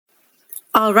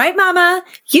All right, Mama,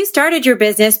 you started your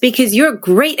business because you're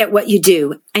great at what you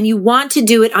do and you want to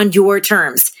do it on your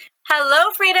terms.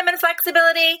 Hello, freedom and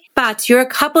flexibility. But you're a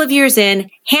couple of years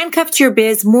in, handcuffed to your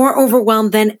biz, more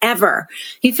overwhelmed than ever.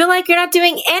 You feel like you're not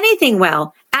doing anything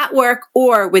well at work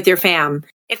or with your fam.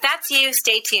 If that's you,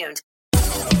 stay tuned.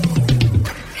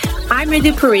 I'm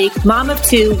Ritu Parikh, mom of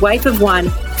two, wife of one,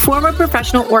 former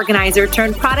professional organizer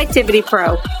turned productivity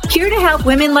pro, here to help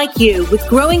women like you with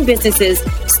growing businesses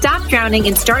stop drowning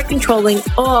and start controlling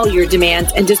all your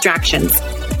demands and distractions.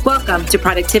 Welcome to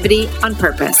Productivity on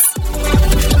Purpose.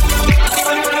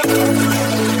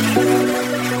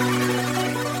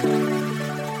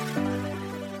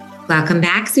 Welcome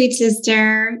back, sweet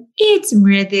sister. It's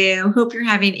Mridu. Hope you're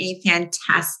having a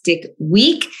fantastic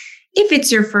week. If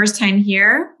it's your first time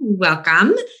here,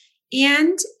 welcome.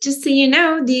 And just so you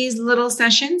know, these little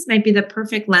sessions might be the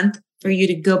perfect length for you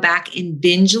to go back and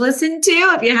binge listen to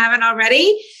if you haven't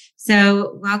already.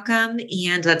 So welcome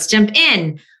and let's jump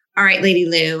in. All right, Lady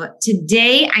Lou,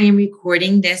 today I am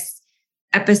recording this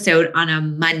episode on a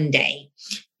Monday.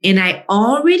 And I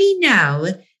already know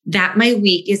that my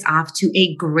week is off to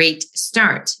a great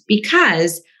start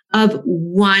because of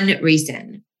one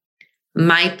reason.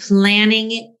 My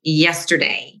planning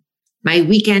yesterday, my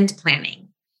weekend planning.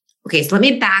 Okay, so let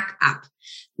me back up.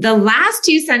 The last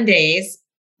two Sundays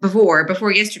before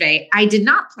yesterday, I did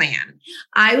not plan.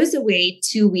 I was away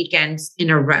 2 weekends in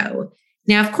a row.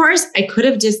 Now, of course, I could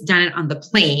have just done it on the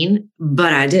plane,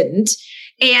 but I didn't.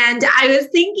 And I was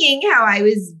thinking how I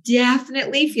was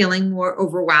definitely feeling more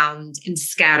overwhelmed and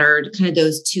scattered kind of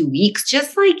those 2 weeks,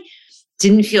 just like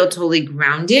didn't feel totally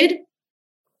grounded.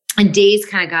 And days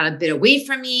kind of got a bit away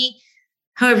from me.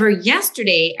 However,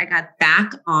 yesterday I got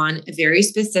back on a very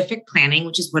specific planning,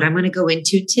 which is what I'm going to go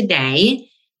into today.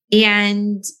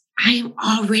 And I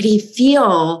already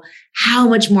feel how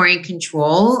much more in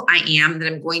control I am that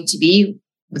I'm going to be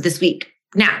with this week.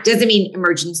 Now, it doesn't mean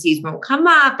emergencies won't come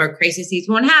up or crises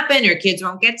won't happen or kids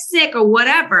won't get sick or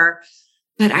whatever.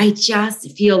 But I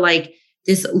just feel like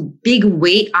this big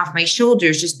weight off my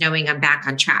shoulders, just knowing I'm back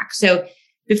on track. So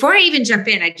before I even jump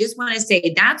in, I just want to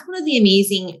say that's one of the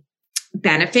amazing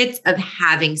benefits of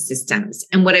having systems.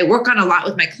 And what I work on a lot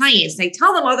with my clients, I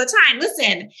tell them all the time,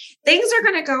 listen, things are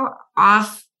going to go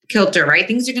off kilter, right?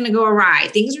 Things are going to go awry.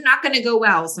 Things are not going to go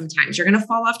well sometimes. You're going to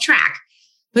fall off track.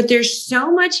 But there's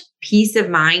so much peace of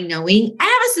mind knowing I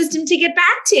have a system to get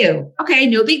back to. Okay,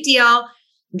 no big deal.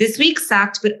 This week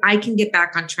sucked, but I can get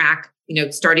back on track,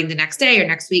 starting the next day or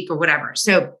next week or whatever.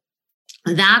 So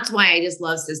that's why I just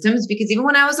love systems, because even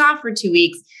when I was off for 2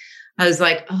 weeks, I was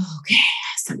like, oh, okay, I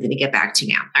have something to get back to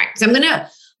now. All right. So I'm going to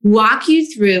walk you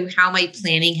through how my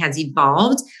planning has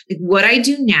evolved, like what I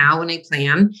do now when I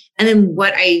plan, and then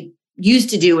what I used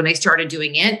to do when I started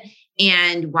doing it,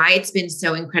 and why it's been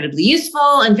so incredibly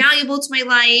useful and valuable to my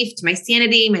life, to my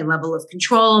sanity, my level of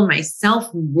control, my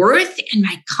self-worth, and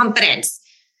my confidence,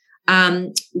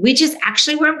 which is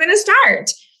actually where I'm going to start.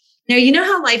 Now, you know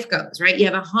how life goes, right? You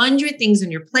have 100 things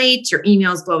on your plate, your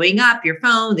email's blowing up, your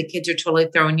phone, the kids are totally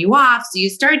throwing you off. So you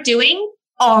start doing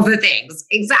all the things,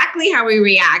 exactly how we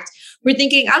react. We're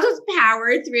thinking, I'll just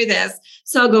power through this.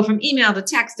 So I'll go from email to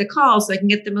text to call so I can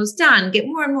get the most done, get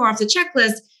more and more off the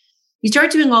checklist. You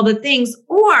start doing all the things,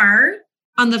 or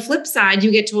on the flip side,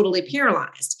 you get totally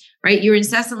paralyzed, right? You're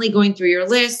incessantly going through your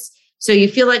lists. So you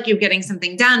feel like you're getting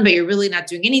something done, but you're really not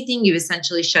doing anything. You've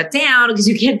essentially shut down because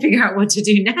you can't figure out what to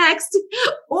do next.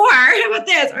 Or how about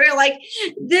this? Or you're like,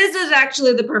 this is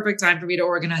actually the perfect time for me to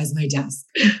organize my desk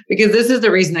because this is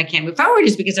the reason I can't move forward,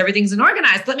 is because everything's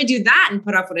unorganized. Let me do that and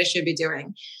put off what I should be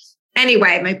doing.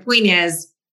 Anyway, my point is,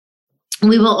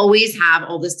 we will always have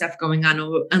all this stuff going on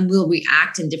and we'll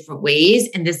react in different ways.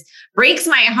 And this breaks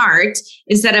my heart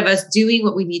instead of us doing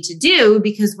what we need to do,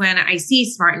 because when I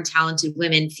see smart and talented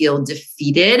women feel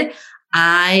defeated,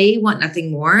 I want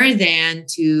nothing more than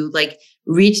to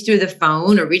reach through the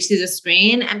phone or reach through the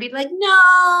screen and be like,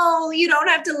 no, you don't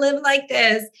have to live like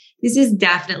this. This is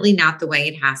definitely not the way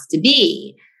it has to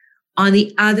be. On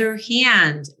the other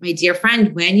hand, my dear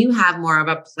friend, when you have more of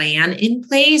a plan in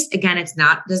place, again,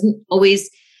 doesn't always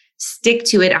stick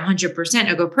to it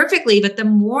 100% or go perfectly, but the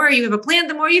more you have a plan,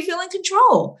 the more you feel in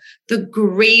control, the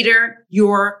greater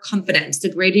your confidence,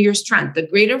 the greater your strength, the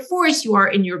greater force you are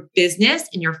in your business,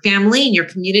 in your family, in your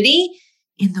community,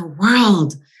 in the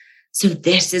world. So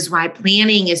this is why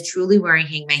planning is truly where I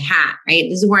hang my hat, right?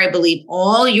 This is where I believe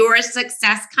all your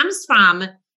success comes from.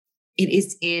 It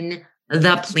is in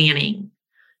the planning.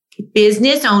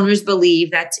 Business owners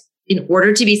believe that in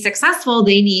order to be successful,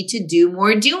 they need to do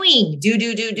more doing,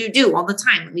 do all the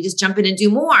time. Let me just jump in and do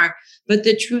more. But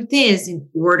the truth is, in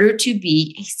order to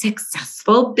be a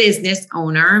successful business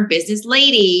owner, business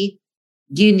lady,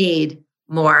 you need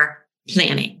more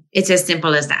planning. It's as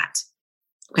simple as that.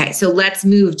 Okay, so let's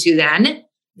move to then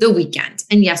the weekend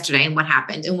and yesterday and what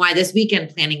happened and why this weekend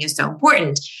planning is so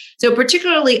important. So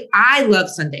particularly, I love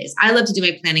Sundays. I love to do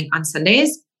my planning on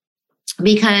Sundays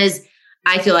because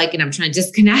I feel like, and I'm trying to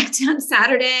disconnect on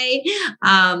Saturday.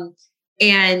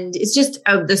 And it's just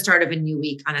the start of a new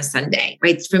week on a Sunday,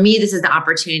 right? For me, this is the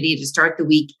opportunity to start the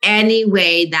week any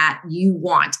way that you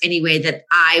want, any way that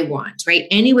I want, right?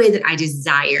 Any way that I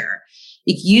desire.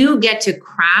 You get to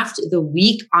craft the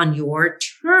week on your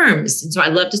terms. And so I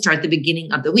love to start the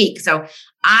beginning of the week. So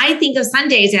I think of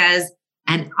Sundays as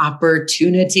an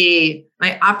opportunity,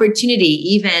 my opportunity,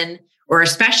 even, or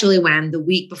especially when the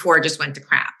week before just went to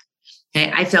crap. Okay,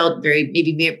 I felt very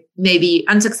maybe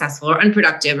unsuccessful or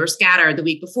unproductive or scattered the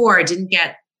week before. I didn't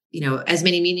get, as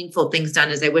many meaningful things done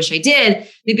as I wish I did.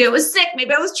 Maybe I was sick,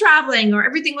 maybe I was traveling, or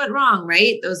everything went wrong,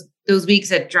 right? Those weeks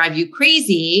that drive you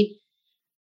crazy.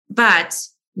 But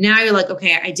now you're like,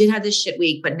 okay, I did have this shit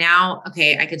week, but now,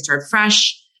 okay, I can start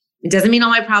fresh. It doesn't mean all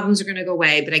my problems are going to go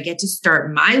away, but I get to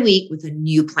start my week with a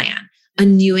new plan, a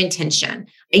new intention.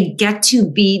 I get to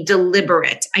be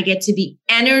deliberate. I get to be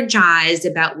energized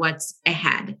about what's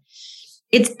ahead.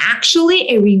 It's actually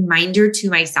a reminder to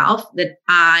myself that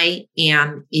I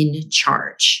am in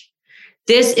charge.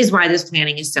 This is why this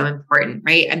planning is so important,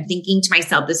 right? I'm thinking to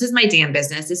myself, this is my damn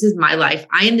business. This is my life.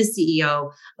 I am the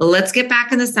CEO. Let's get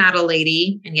back in the saddle,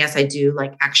 lady. And yes, I do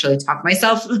actually talk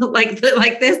myself like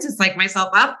this to psych myself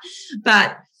up.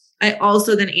 But I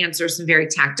also then answer some very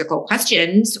tactical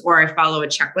questions, or I follow a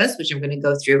checklist, which I'm going to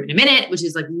go through in a minute, which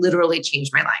is literally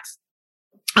changed my life.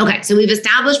 Okay, so we've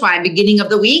established why beginning of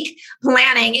the week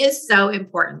planning is so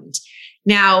important.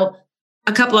 Now,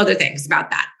 a couple other things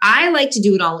about that. I like to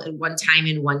do it all at one time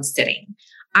in one sitting.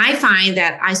 I find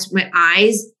that my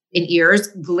eyes and ears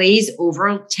glaze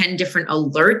over 10 different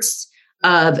alerts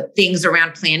of things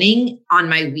around planning on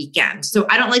my weekend. So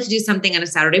I don't like to do something on a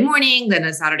Saturday morning, then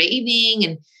a Saturday evening,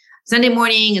 and Sunday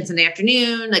morning and Sunday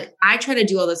afternoon. I try to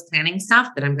do all this planning stuff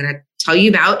that I'm going to tell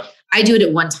you about. I do it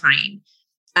at one time.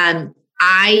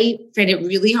 I find it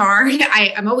really hard.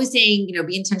 I'm always saying,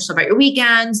 be intentional about your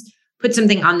weekends. Put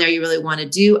something on there you really want to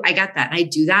do. I got that. And I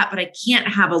do that, but I can't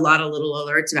have a lot of little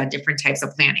alerts about different types of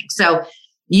planning. So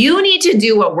you need to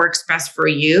do what works best for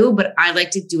you, but I like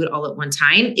to do it all at one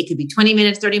time. It could be 20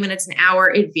 minutes, 30 minutes, an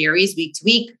hour. It varies week to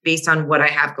week based on what I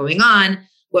have going on,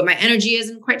 what my energy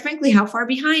is, and quite frankly, how far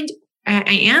behind I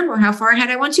am or how far ahead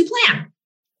I want to plan.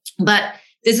 But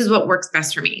this is what works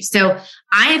best for me. So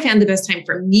I have found the best time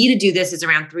for me to do this is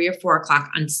around 3 or 4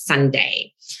 o'clock on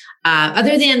Sunday.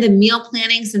 Other than the meal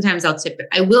planning, sometimes I'll tip it.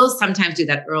 I will sometimes do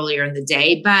that earlier in the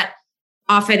day, but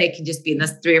often it can just be in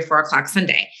this 3 or 4 o'clock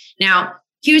Sunday. Now,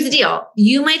 here's the deal.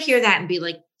 You might hear that and be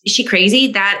like, is she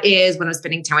crazy? That is when I'm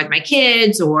spending time with my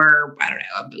kids, or I don't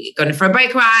know, going for a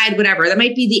bike ride, whatever. That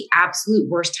might be the absolute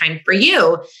worst time for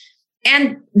you.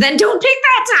 And then don't pick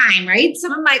that time, right?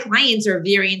 Some of my clients are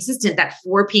very insistent that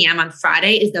 4 p.m. on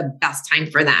Friday is the best time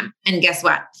for them. And guess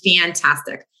what?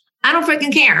 Fantastic. I don't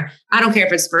freaking care. I don't care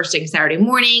if it's first thing Saturday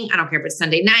morning. I don't care if it's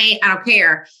Sunday night. I don't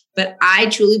care. But I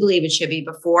truly believe it should be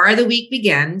before the week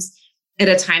begins at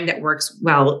a time that works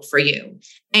well for you.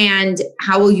 And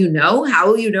how will you know? How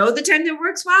will you know the time that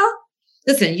works well?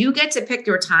 Listen, you get to pick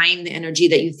your time, the energy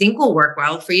that you think will work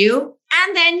well for you,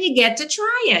 and then you get to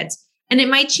try it. And it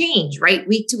might change, right?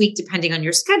 Week to week, depending on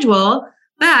your schedule,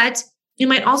 but it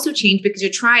might also change because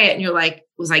you try it and you're like,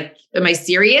 am I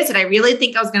serious? Did I really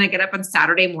think I was going to get up on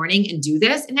Saturday morning and do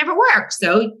this? It never works.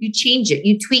 So you change it,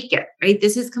 you tweak it, right?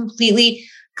 This is completely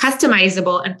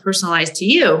customizable and personalized to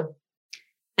you.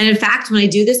 And in fact, when I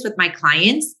do this with my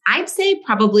clients, I'd say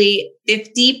probably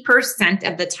 50%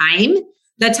 of the time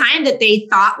that they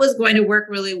thought was going to work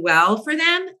really well for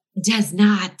them does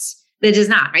not. It does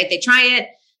not, right? They try it.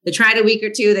 They tried a week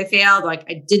or two, they failed.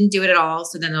 I didn't do it at all.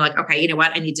 So then they're like, okay, you know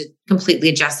what? I need to completely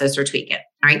adjust this or tweak it.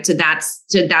 All right. So that's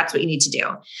what you need to do.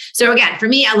 So again, for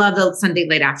me, I love the Sunday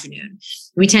late afternoon.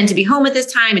 We tend to be home at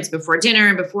this time. It's before dinner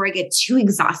and before I get too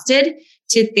exhausted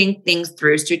to think things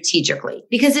through strategically,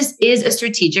 because this is a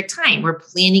strategic time. We're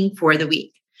planning for the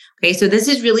week. Okay. So this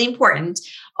is really important.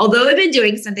 Although I've been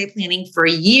doing Sunday planning for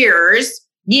years,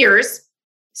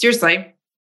 seriously,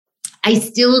 I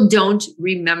still don't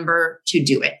remember to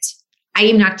do it. I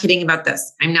am not kidding about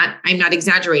this. I'm not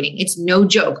exaggerating. It's no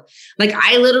joke.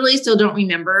 I literally still don't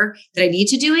remember that I need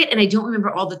to do it. And I don't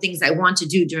remember all the things I want to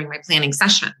do during my planning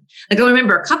session. I'll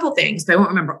remember a couple things, but I won't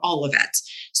remember all of it.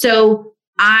 So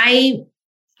I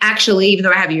actually, even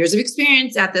though I have years of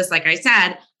experience at this, like I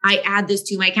said, I add this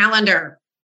to my calendar.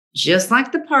 Just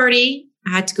like the party I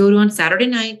had to go to on Saturday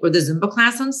night, or the Zumba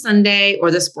class on Sunday,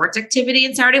 or the sports activity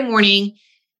on Saturday morning,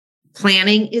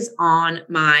 planning is on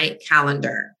my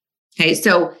calendar. Okay.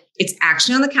 So it's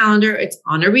actually on the calendar. It's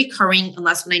on a recurring,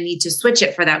 unless when I need to switch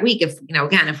it for that week. If,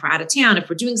 again, if we're out of town, if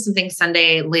we're doing something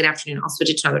Sunday, late afternoon, I'll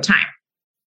switch it to another time.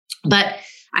 But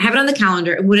I have it on the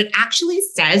calendar. And what it actually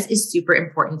says is super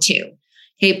important too.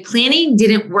 Okay. Planning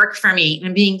didn't work for me. And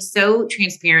I'm being so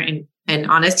transparent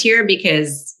and honest here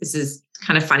because this is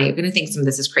kind of funny. You're going to think some of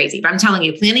this is crazy, but I'm telling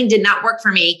you, planning did not work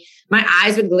for me. My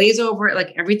eyes would glaze over it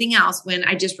like everything else when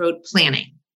I just wrote planning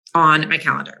on my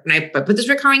calendar. When I put this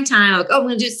recurring time, I'm like, I'm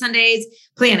going to do Sundays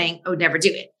planning. I would never do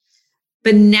it.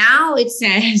 But now it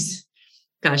says,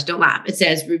 gosh, don't laugh. It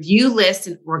says review lists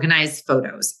and organize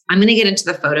photos. I'm going to get into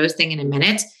the photos thing in a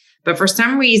minute, but for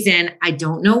some reason, I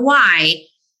don't know why,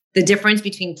 the difference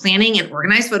between planning and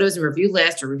organized photos and review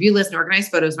list, or review list and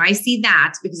organized photos, when I see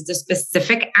that, because it's a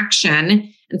specific action,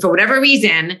 and for whatever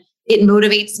reason, it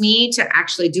motivates me to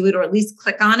actually do it, or at least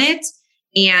click on it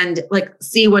and like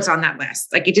see what's on that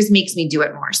list. Like it just makes me do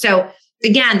it more. So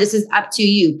again, this is up to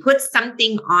you. Put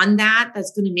something on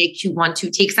that's going to make you want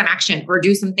to take some action or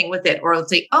do something with it. Or let's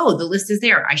say, oh, the list is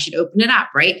there. I should open it up,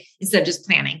 right? Instead of just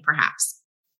planning, perhaps.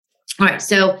 All right.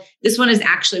 So this one is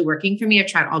actually working for me. I've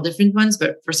tried all different ones,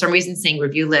 but for some reason saying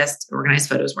review list, organized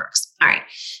photos works. All right.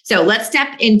 So let's step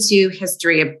into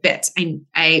history a bit. When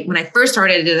I first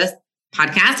started this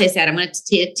podcast, I said, I'm going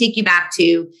to take you back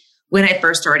to when I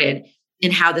first started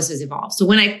and how this has evolved. So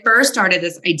when I first started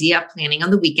this idea of planning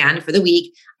on the weekend for the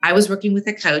week, I was working with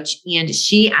a coach and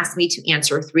she asked me to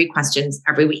answer 3 questions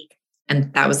every week.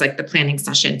 And that was like the planning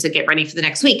session to get ready for the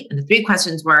next week. And the 3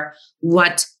 questions were,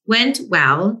 what went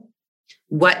well?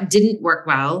 What didn't work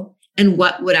well? And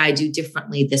what would I do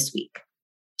differently this week?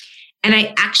 And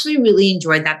I actually really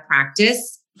enjoyed that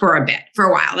practice for a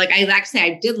while. Like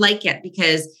I did like it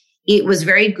because it was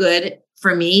very good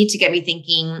for me to get me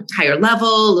thinking higher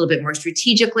level, a little bit more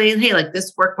strategically. Hey, like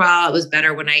this worked well. It was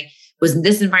better when I was in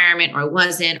this environment, or I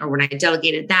wasn't, or when I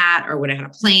delegated that, or when I had a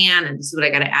plan, and this is what I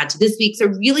got to add to this week. So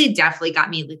it really definitely got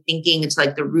me thinking into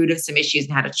like the root of some issues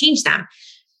and how to change them.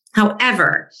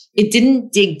 However, it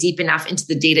didn't dig deep enough into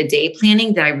the day-to-day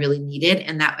planning that I really needed.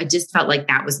 And that I just felt like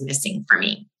that was missing for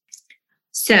me.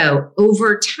 So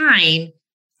over time,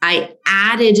 I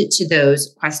added to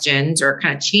those questions or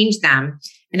kind of changed them.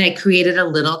 And I created a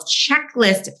little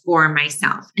checklist for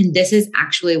myself. And this is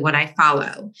actually what I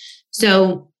follow.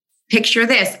 So picture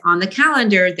this on the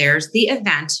calendar. There's the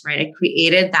event, right? I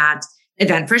created that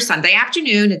event for Sunday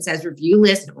afternoon. It says review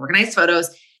list and organize photos.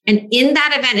 And in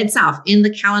that event itself, in the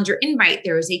calendar invite,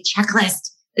 there is a checklist.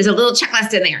 There's a little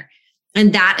checklist in there.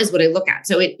 And that is what I look at.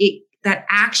 So that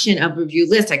action of review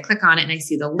list, I click on it and I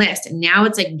see the list. And now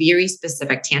it's like very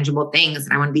specific, tangible things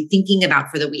that I want to be thinking about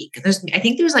for the week. I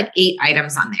think there's like 8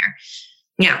 items on there.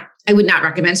 Now, I would not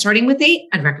recommend starting with 8.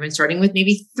 I'd recommend starting with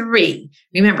maybe 3.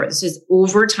 Remember, this is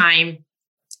over time.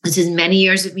 This is many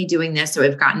years of me doing this. So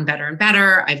I've gotten better and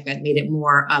better. I've made it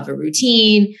more of a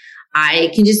routine.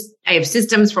 I have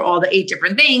systems for all the 8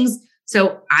 different things.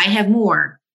 So I have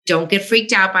more. Don't get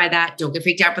freaked out by that. Don't get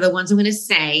freaked out by the ones I'm going to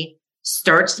say.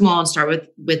 Start small and start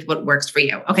with what works for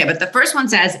you. Okay. But the first one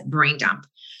says brain dump.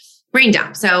 Brain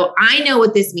dump. So I know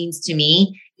what this means to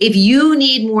me. If you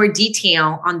need more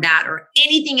detail on that or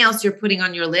anything else you're putting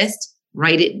on your list,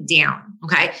 write it down.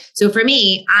 Okay. So for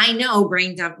me, I know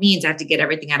brain dump means I have to get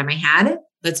everything out of my head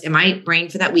that's in my brain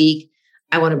for that week.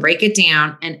 I want to break it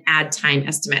down and add time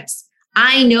estimates.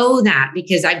 I know that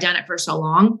because I've done it for so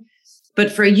long.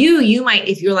 But for you might,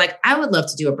 if you're like, I would love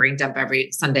to do a brain dump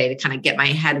every Sunday to kind of get my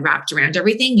head wrapped around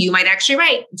everything, you might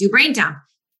actually do brain dump.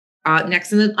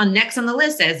 Next on the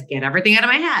list says, get everything out of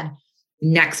my head.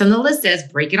 Next on the list says,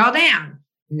 break it all down.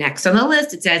 Next on the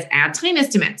list, it says, add time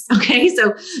estimates. Okay.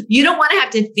 So you don't want to have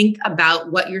to think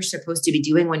about what you're supposed to be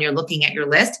doing when you're looking at your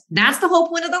list. That's the whole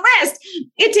point of the list.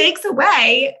 It takes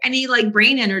away any like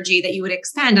brain energy that you would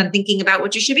expend on thinking about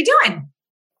what you should be doing.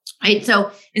 Right.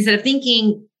 So instead of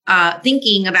thinking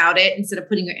about it, instead of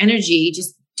putting your energy,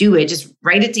 just do it, just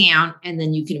write it down, and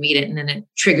then you can read it. And then it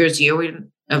triggers you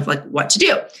of like what to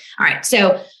do. All right.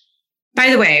 So by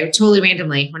the way,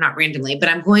 not randomly, but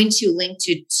I'm going to link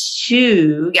to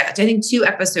 2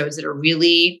 episodes that are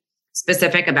really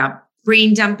specific about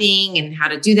brain dumping and how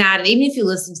to do that. And even if you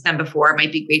listened to them before, it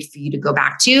might be great for you to go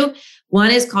back to.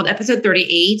 One is called episode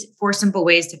 38, 4 Simple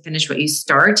Ways to Finish What You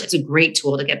Start. It's a great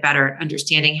tool to get better at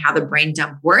understanding how the brain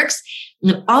dump works.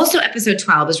 And also episode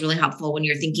 12 is really helpful when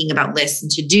you're thinking about lists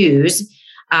and to-dos.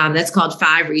 That's called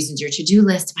 5 Reasons Your To-Do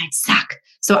List Might Suck.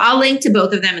 So I'll link to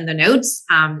both of them in the notes.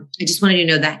 I just wanted you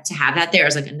to know that to have that there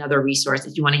as like another resource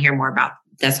if you want to hear more about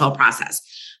this whole process.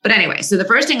 But anyway, so the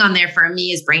first thing on there for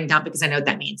me is brain dump because I know what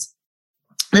that means.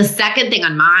 The second thing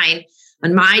on my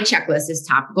checklist is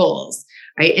top goals,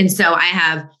 right? And so I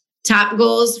have top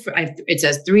goals. It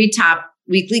says 3 top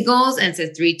weekly goals and it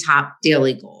says 3 top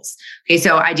daily goals. Okay,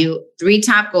 so I do 3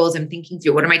 top goals. I'm thinking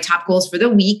through what are my top goals for the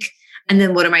week? And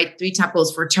then what are my 3 top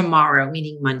goals for tomorrow,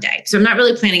 meaning Monday? So I'm not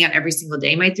really planning out every single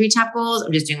day my 3 top goals.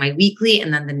 I'm just doing my weekly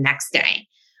and then the next day.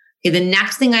 Okay, the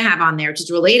next thing I have on there, which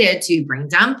is related to brain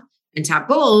dump and top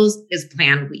goals, is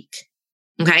plan week.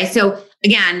 Okay, so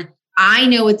again, I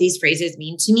know what these phrases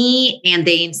mean to me and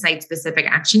they incite specific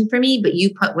action for me, but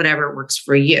you put whatever works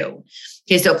for you.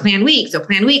 Okay, so plan week. So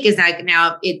plan week is like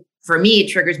now for me,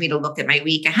 it triggers me to look at my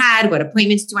week ahead. What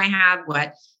appointments do I have?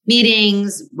 What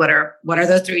meetings? What are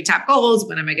those 3 top goals?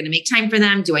 When am I going to make time for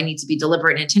them? Do I need to be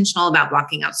deliberate and intentional about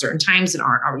blocking out certain times that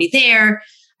aren't already there?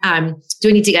 Do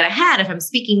I need to get ahead if I'm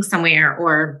speaking somewhere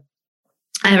or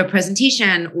I have a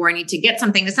presentation or I need to get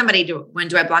something to somebody? When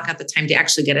do I block out the time to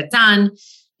actually get it done?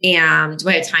 And do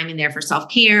I have time in there for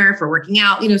self-care, for working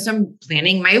out? So I'm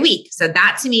planning my week. So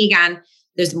that to me, again,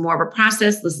 there's more of a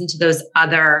process. Listen to those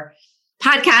other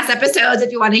podcast episodes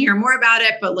if you want to hear more about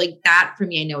it. But like that for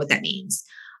me, I know what that means.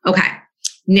 Okay.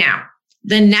 Now,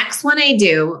 the next one I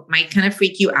do might kind of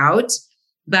freak you out,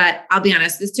 but I'll be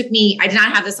honest, I did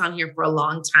not have this on here for a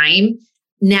long time.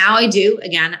 Now I do.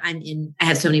 Again, I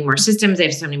have so many more systems. I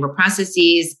have so many more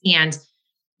processes. And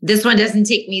this one doesn't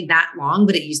take me that long,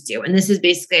 but it used to. And this is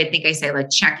basically, I think I say like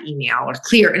check email or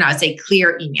I say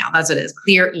clear email. That's what it is,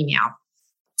 clear email.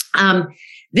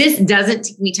 This doesn't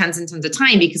take me tons and tons of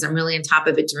time because I'm really on top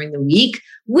of it during the week,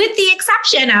 with the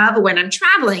exception of when I'm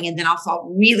traveling and then I'll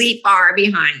fall really far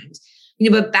behind.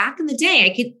 But back in the day,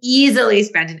 I could easily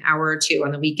spend an hour or 2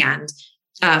 on the weekend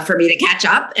for me to catch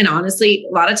up. And honestly,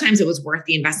 a lot of times it was worth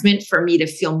the investment for me to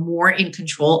feel more in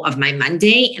control of my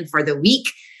Monday and for the week.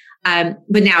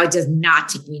 But now it does not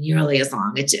take me nearly as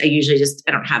long.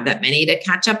 I don't have that many to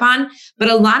catch up on. But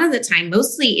a lot of the time,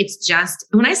 mostly it's just,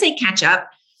 when I say catch up,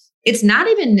 it's not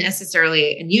even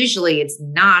necessarily, and usually it's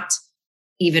not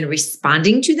even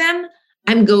responding to them.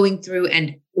 I'm going through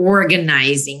and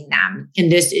organizing them.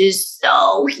 And this is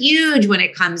so huge when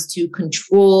it comes to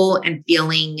control and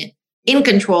feeling in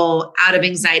control, out of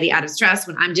anxiety, out of stress,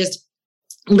 when I'm just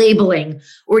labeling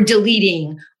or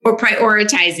deleting or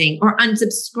prioritizing or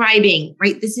unsubscribing,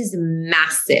 right? This is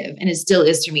massive. And it still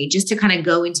is to me, just to kind of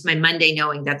go into my Monday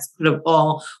knowing that's sort of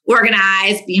all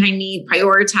organized behind me,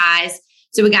 prioritized.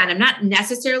 So again, I'm not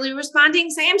necessarily responding,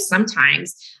 I am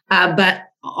sometimes, but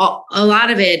a lot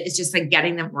of it is just like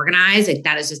getting them organized. Like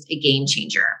that is just a game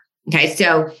changer. Okay.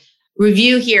 So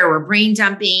review here, we're brain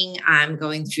dumping. I'm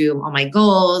going through all my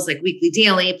goals, like weekly,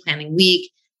 daily, planning week,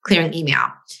 clearing email.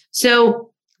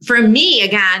 So for me,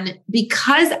 again,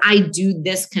 because I do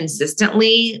this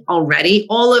consistently already,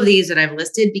 all of these that I've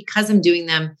listed, because I'm doing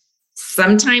them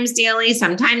sometimes daily,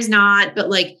 sometimes not, but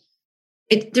like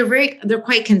they're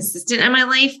quite consistent in my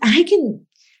life. I can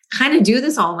kind of do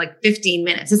this all in like 15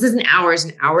 minutes. This isn't hours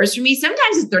and hours for me.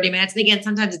 Sometimes it's 30 minutes. And again,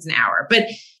 sometimes it's an hour, but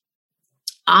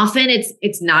often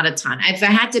it's not a ton. If I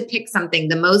had to pick something,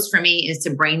 the most for me is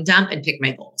to brain dump and pick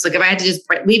my goals. Like if I had to just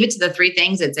leave it to the 3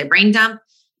 things, I'd say brain dump,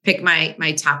 pick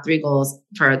my top 3 goals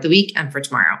for the week and for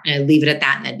tomorrow. And I'd leave it at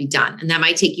that and that'd be done. And that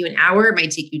might take you an hour, it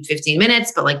might take you 15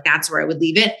 minutes, but like that's where I would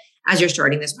leave it as you're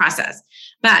starting this process.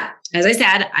 But as I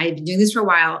said, I've been doing this for a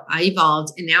while. I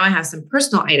evolved and now I have some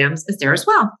personal items there as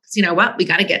well. Because you know what? We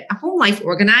got to get a home life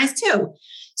organized too.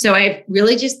 So I have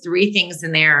really just 3 things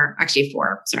in there, actually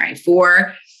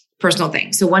 4 personal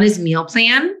things. So one is meal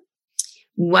plan.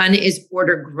 One is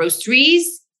order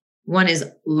groceries. One is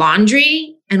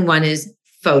laundry. And one is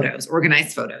photos,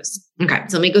 organized photos. Okay.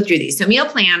 So let me go through these. So meal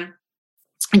plan,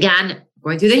 again,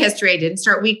 going through the history. I didn't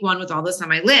start week 1 with all this on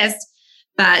my list,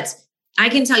 but I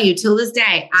can tell you till this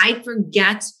day, I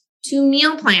forget to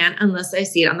meal plan unless I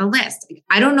see it on the list.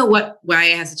 I don't know why I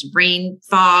have such a brain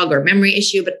fog or memory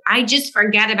issue, but I just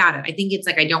forget about it. I think it's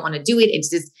like, I don't want to do it. It's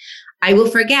just, I will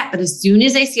forget. But as soon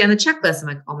as I see on the checklist, I'm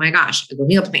like, oh my gosh, I go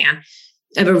meal plan.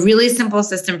 I have a really simple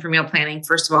system for meal planning.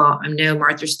 First of all, I'm no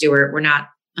Martha Stewart.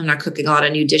 I'm not cooking a lot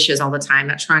of new dishes all the time,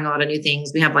 not trying a lot of new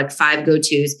things. We have like 5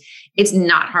 go-tos. It's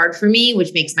not hard for me,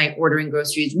 which makes my ordering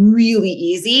groceries really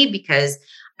easy because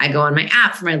I go on my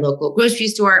app for my local grocery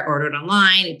store, order it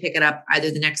online, and pick it up either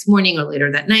the next morning or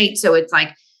later that night. So it's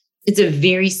a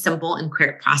very simple and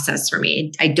quick process for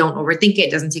me. I don't overthink it.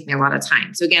 It doesn't take me a lot of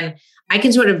time. So again, I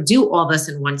can sort of do all this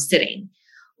in one sitting.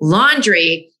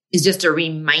 Laundry is just a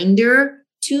reminder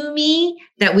to me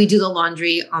that we do the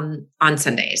laundry on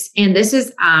Sundays. And this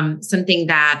is something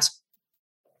that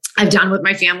I've done with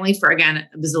my family for, again,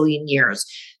 a bazillion years.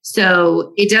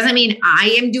 So it doesn't mean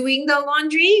I am doing the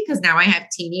laundry because now I have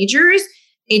teenagers.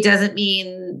 It doesn't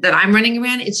mean that I'm running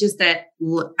around. It's just that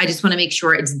I just want to make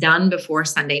sure it's done before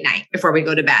Sunday night, before we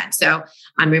go to bed. So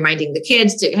I'm reminding the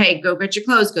kids to, hey, go get your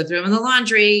clothes, go throw them in the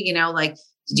laundry. Like,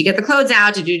 did you get the clothes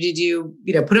out? Did you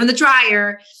put them in the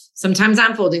dryer? Sometimes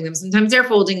I'm folding them. Sometimes they're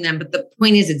folding them. But the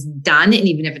point is it's done. And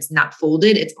even if it's not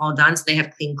folded, it's all done. So they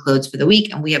have clean clothes for the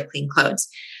week and we have clean clothes.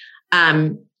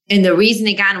 And the reason,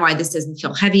 again, why this doesn't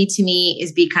feel heavy to me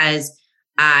is because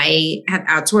I have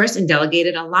outsourced and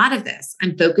delegated a lot of this.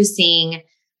 I'm focusing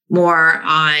more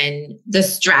on the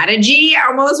strategy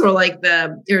almost, or like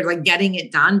getting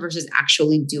it done versus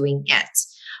actually doing it.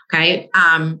 Okay.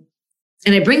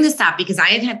 And I bring this up because I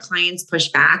have had clients push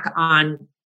back on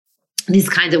these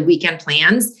kinds of weekend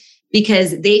plans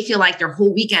because they feel like their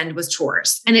whole weekend was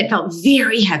chores and it felt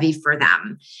very heavy for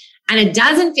them. And it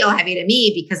doesn't feel heavy to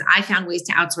me because I found ways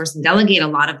to outsource and delegate a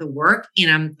lot of the work.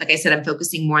 And like I said, I'm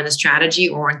focusing more on the strategy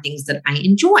or on things that I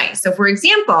enjoy. So for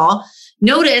example,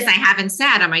 notice I haven't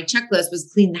said on my checklist was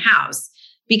clean the house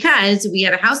because we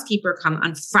had a housekeeper come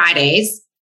on Fridays,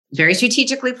 very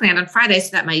strategically planned on Fridays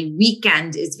so that my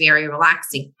weekend is very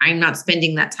relaxing. I'm not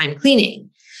spending that time cleaning.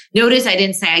 Notice I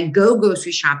didn't say I go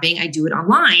grocery shopping. I do it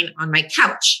online on my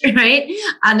couch, right?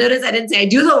 Notice I didn't say I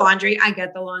do the laundry. I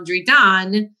get the laundry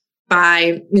done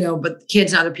by, but the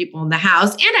kids and other people in the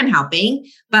house, and I'm helping,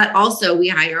 but also we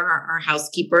hire our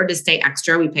housekeeper to stay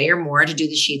extra. We pay her more to do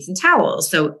the sheets and towels.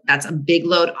 So that's a big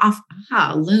load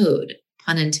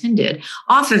pun intended,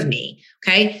 off of me.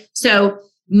 Okay. So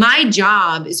my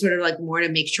job is sort of like more to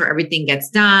make sure everything gets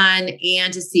done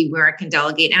and to see where I can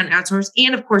delegate and outsource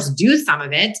and of course do some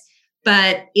of it.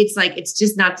 But it's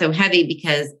just not so heavy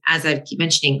because as I keep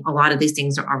mentioning, a lot of these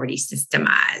things are already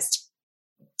systemized.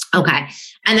 Okay.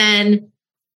 And then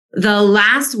the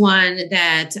last one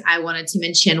that I wanted to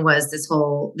mention was this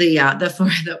whole,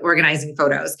 the organizing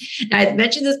photos. Now, I've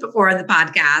mentioned this before in the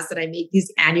podcast that I make these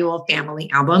annual family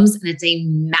albums, and it's a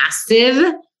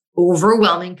massive,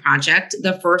 overwhelming project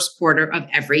the first quarter of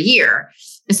every year.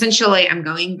 Essentially, I'm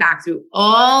going back through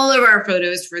all of our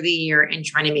photos for the year and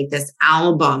trying to make this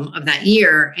album of that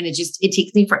year. And it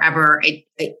takes me forever.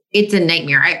 It's a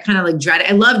nightmare. I kind of dread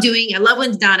it. I love when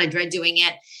it's done. I dread doing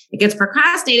it. It gets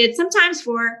procrastinated sometimes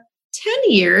for 10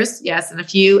 years. Yes. And a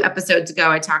few episodes ago,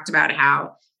 I talked about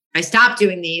how I stopped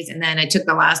doing these and then I took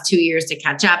the last 2 years to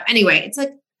catch up. Anyway,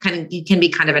 it can be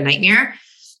kind of a nightmare.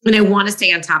 And I want to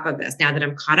stay on top of this now that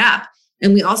I'm caught up.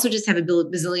 And we also just have a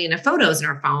bazillion of photos in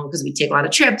our phone because we take a lot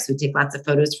of trips. We take lots of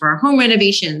photos for our home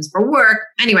renovations, for work.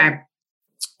 Anyway,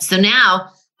 so now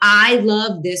I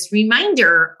love this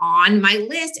reminder on my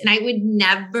list and I would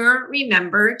never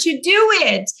remember to do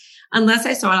it unless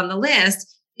I saw it on the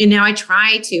list. And now I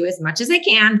try to, as much as I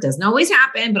can, doesn't always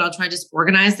happen, but I'll try to just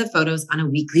organize the photos on a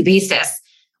weekly basis,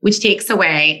 which takes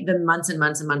away the months and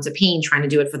months and months of pain trying to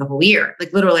do it for the whole year.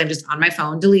 Like literally, I'm just on my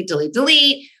phone, delete,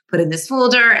 put in this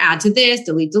folder, add to this,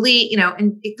 delete,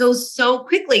 and it goes so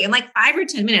quickly in 5 or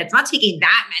 10 minutes, not taking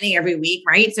that many every week,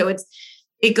 right? So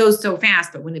it goes so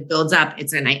fast, but when it builds up,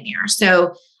 it's a nightmare.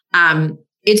 So,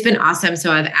 it's been awesome.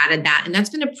 So I've added that. And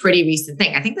that's been a pretty recent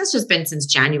thing. I think that's just been since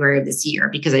January of this year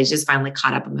because I just finally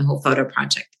caught up on my whole photo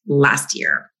project last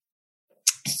year.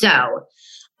 So,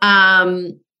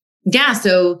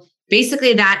 so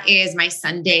basically that is my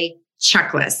Sunday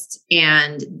checklist.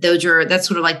 And that's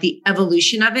sort of like the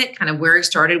evolution of it, kind of where I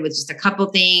started with just a couple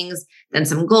things, then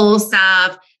some goal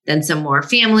stuff, then some more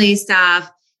family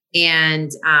stuff. And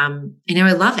now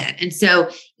I love it. And so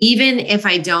even if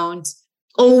I don't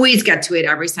always get to it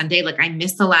every Sunday, like I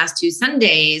missed the last 2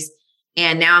 Sundays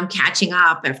and now I'm catching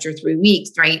up after 3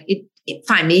 weeks, right?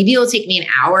 Fine. Maybe it'll take me an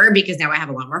hour because now I have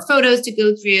a lot more photos to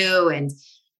go through and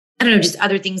I don't know, just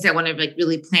other things I want to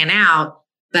really plan out,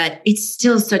 but it's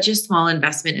still such a small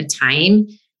investment of time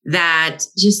that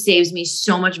just saves me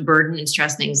so much burden and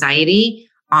stress and anxiety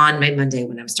on my Monday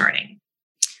when I'm starting.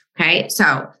 Okay.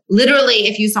 So literally,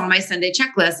 if you saw my Sunday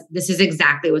checklist, this is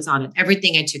exactly what's on it.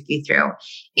 Everything I took you through.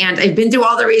 And I've been through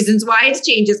all the reasons why it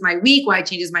changes my week, why it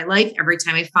changes my life every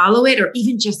time I follow it, or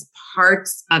even just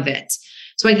parts of it.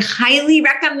 So I highly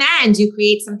recommend you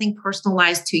create something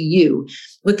personalized to you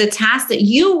with the tasks that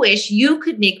you wish you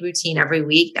could make routine every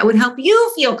week that would help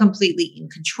you feel completely in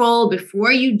control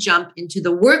before you jump into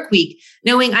the work week,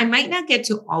 knowing I might not get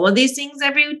to all of these things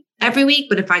every week,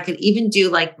 but if I could even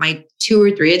do my 2 or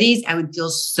 3 of these, I would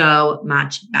feel so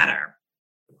much better.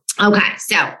 Okay,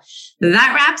 so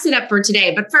that wraps it up for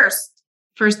today. But first,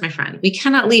 my friend, we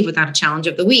cannot leave without a challenge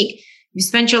of the week. You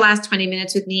spent your last 20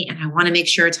 minutes with me, and I want to make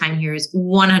sure time here is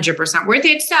 100% worth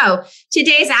it. So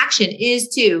today's action is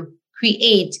to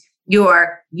create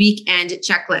your weekend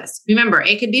checklist. Remember,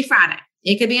 it could be Friday.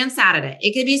 It could be on Saturday.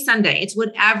 It could be Sunday. It's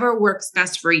whatever works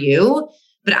best for you.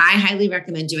 But I highly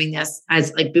recommend doing this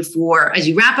as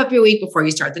you wrap up your week, before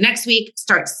you start the next week.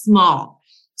 Start small,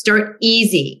 start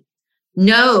easy.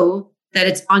 Know that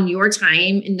it's on your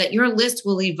time and that your list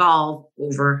will evolve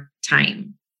over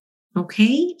time.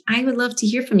 Okay. I would love to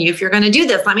hear from you. If you're going to do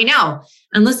this, let me know.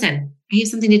 And listen, I have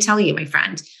something to tell you, my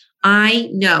friend. I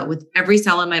know with every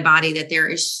cell in my body that there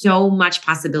is so much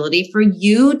possibility for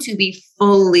you to be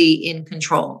fully in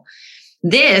control.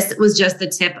 This was just the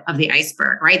tip of the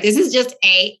iceberg, right? This is just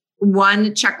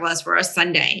one checklist for a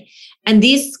Sunday. And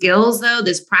these skills, though,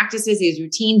 these practices, these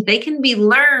routines, they can be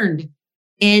learned.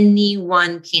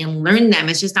 Anyone can learn them.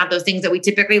 It's just not those things that we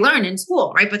typically learn in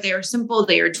school, right? But they are simple,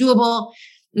 they are doable.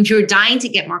 If you're dying to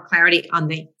get more clarity on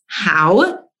the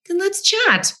how, then let's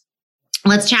chat.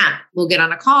 Let's chat. We'll get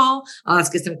on a call. I'll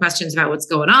ask you some questions about what's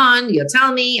going on. You'll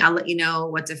tell me. I'll let you know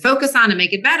what to focus on and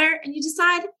make it better. And you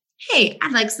decide, hey,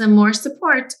 I'd like some more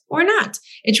support or not.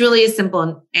 It's really as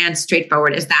simple and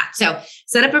straightforward as that. So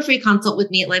set up a free consult with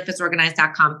me at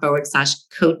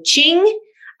lifeisorganized.com/coaching.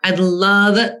 I'd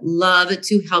love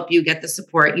to help you get the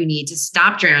support you need to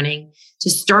stop drowning, to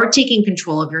start taking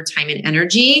control of your time and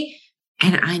energy.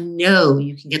 And I know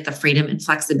you can get the freedom and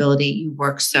flexibility you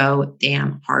work so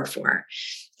damn hard for.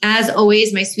 As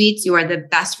always, my sweets, you are the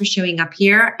best for showing up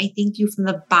here. I thank you from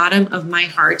the bottom of my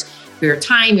heart for your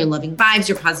time, your loving vibes,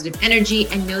 your positive energy,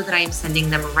 and know that I am sending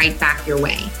them right back your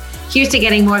way. Here's to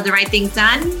getting more of the right things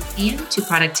done and to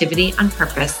productivity on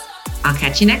purpose. I'll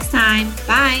catch you next time.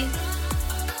 Bye.